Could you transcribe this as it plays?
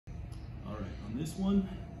On this one,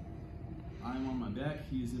 I'm on my back,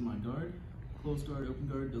 he is in my guard. Closed guard, open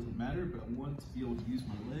guard, doesn't matter, but I want to be able to use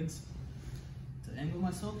my legs to angle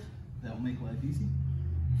myself. That will make life easy.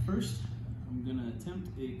 First, I'm gonna attempt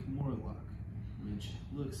a Kimura lock, which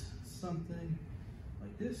looks something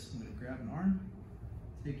like this. I'm gonna grab an arm,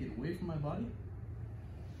 take it away from my body,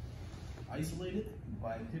 isolate it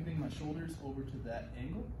by pivoting my shoulders over to that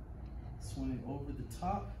angle, swinging over the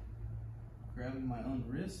top, grabbing my own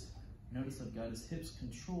wrist. Notice I've got his hips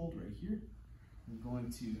controlled right here. I'm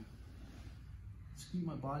going to scoot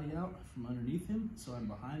my body out from underneath him so I'm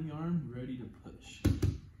behind the arm, ready to push.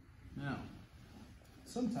 Now,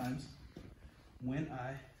 sometimes when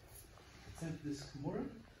I attempt this Kimura,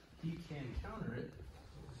 he can counter it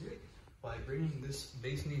by bringing this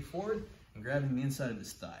base knee forward and grabbing the inside of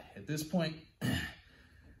his thigh. At this point,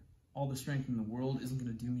 all the strength in the world isn't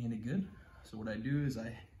going to do me any good. So what I do is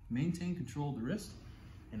I maintain control of the wrist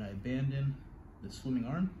and I abandon the swimming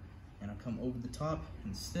arm and I come over the top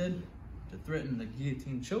instead to threaten the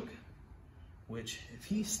guillotine choke, which if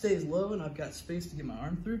he stays low and I've got space to get my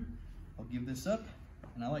arm through, I'll give this up.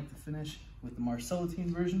 And I like to finish with the Marcelo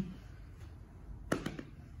version,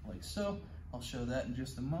 like so. I'll show that in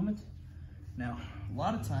just a moment. Now, a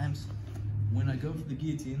lot of times when I go for the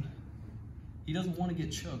guillotine, he doesn't want to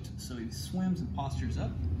get choked, so he swims and postures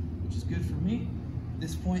up, which is good for me. At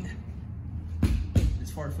this point, his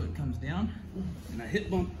far foot comes down, and I hip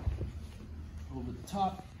bump over the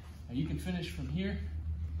top. Now you can finish from here.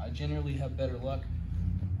 I generally have better luck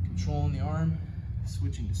controlling the arm,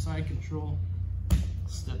 switching to side control,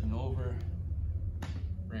 stepping over,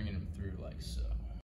 bringing him through like so.